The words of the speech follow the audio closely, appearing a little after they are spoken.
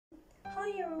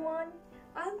Hi everyone,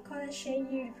 I'm gonna share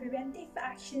you the preventive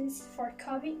actions for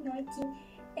COVID-19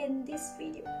 in this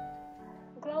video.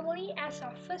 Globally, as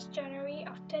of 1st January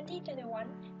of 2021,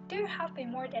 there have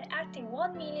been more than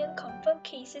 1 million confirmed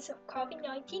cases of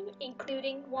COVID-19,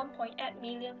 including 1.8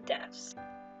 million deaths.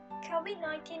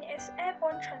 COVID-19 is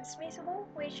airborne transmissible,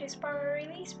 which is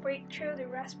primarily spread through the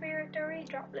respiratory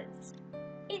droplets.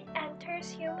 It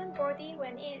enters human body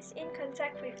when it is in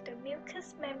contact with the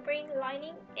mucous membrane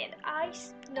lining in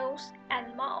eyes, nose,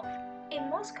 and mouth. In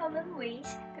most common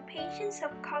ways, the patients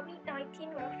of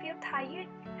COVID-19 will feel tired,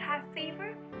 have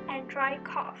fever, and dry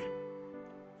cough.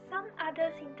 Some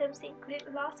other symptoms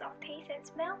include loss of taste and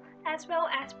smell, as well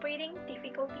as breathing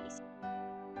difficulties.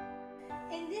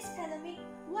 In this pandemic,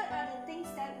 what are the things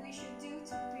that we should do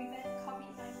to prevent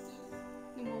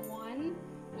COVID-19? Number 1,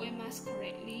 wear mask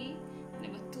correctly.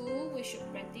 Number 2, we should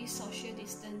practice social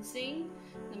distancing.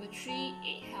 Number 3,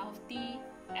 eat healthy.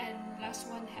 And last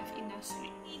one, have enough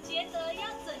sleep. 你觉得要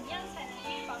怎样才能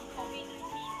预防 COVID-19？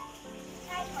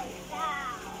 戴口罩，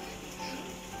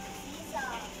洗手，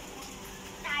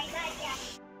待在家。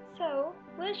 So,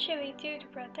 what should we do to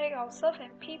protect ourselves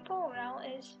and people around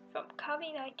us from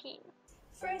COVID-19?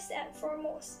 First and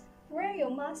foremost, wear your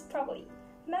mask properly.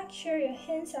 Make sure your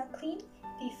hands are clean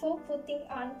before putting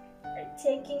on or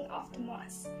taking off the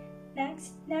mask.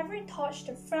 Next, never touch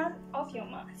the front of your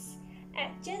mask.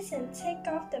 Adjust and take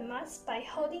off the mask by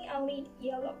holding only the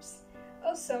earlobes.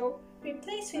 Also,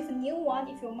 replace with a new one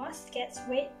if your mask gets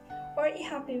wet or it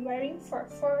has been wearing for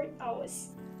 4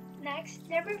 hours. Next,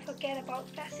 never forget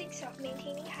about basics of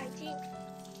maintaining hygiene.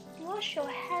 Wash your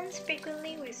hands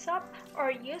frequently with soap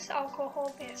or use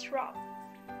alcohol-based rub.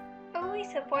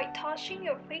 Always avoid touching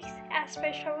your face,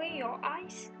 especially your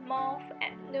eyes, mouth,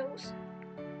 and nose.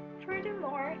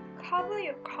 Furthermore, cover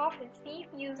your cough and sneeze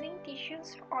using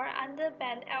tissues or under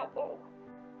bent elbow.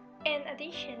 In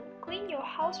addition, clean your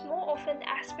house more often,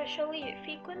 especially with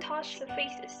frequent touch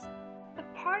surfaces.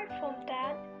 Apart from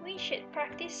that, we should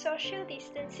practice social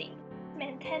distancing.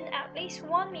 Maintain at least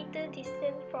 1 meter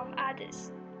distance from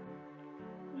others.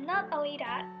 Not only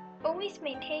that, always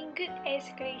maintain good air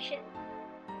circulation.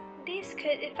 This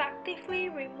could effectively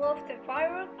remove the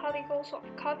viral particles of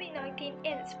COVID-19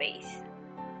 in space.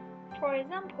 For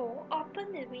example,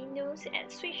 open the windows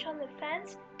and switch on the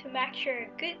fans to make sure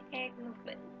good air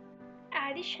movement.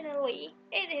 Additionally,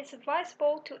 it is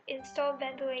advisable to install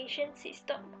ventilation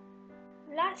system.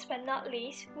 Last but not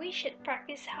least, we should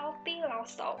practice healthy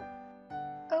lifestyle.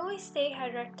 Always stay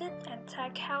hydrated and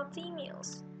take healthy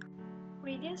meals.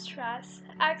 Reduce stress,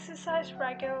 exercise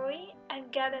regularly,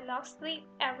 and get enough sleep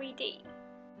every day.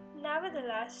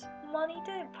 Nevertheless,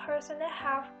 monitor your personal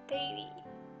health daily.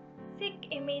 Seek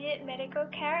immediate medical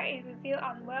care if you feel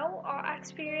unwell or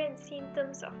experience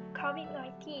symptoms of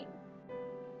COVID-19.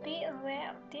 Be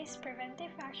aware of these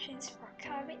preventive actions for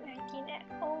COVID-19 at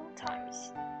all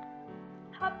times.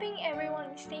 Hoping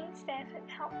everyone is staying safe and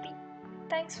healthy.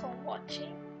 Thanks for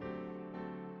watching.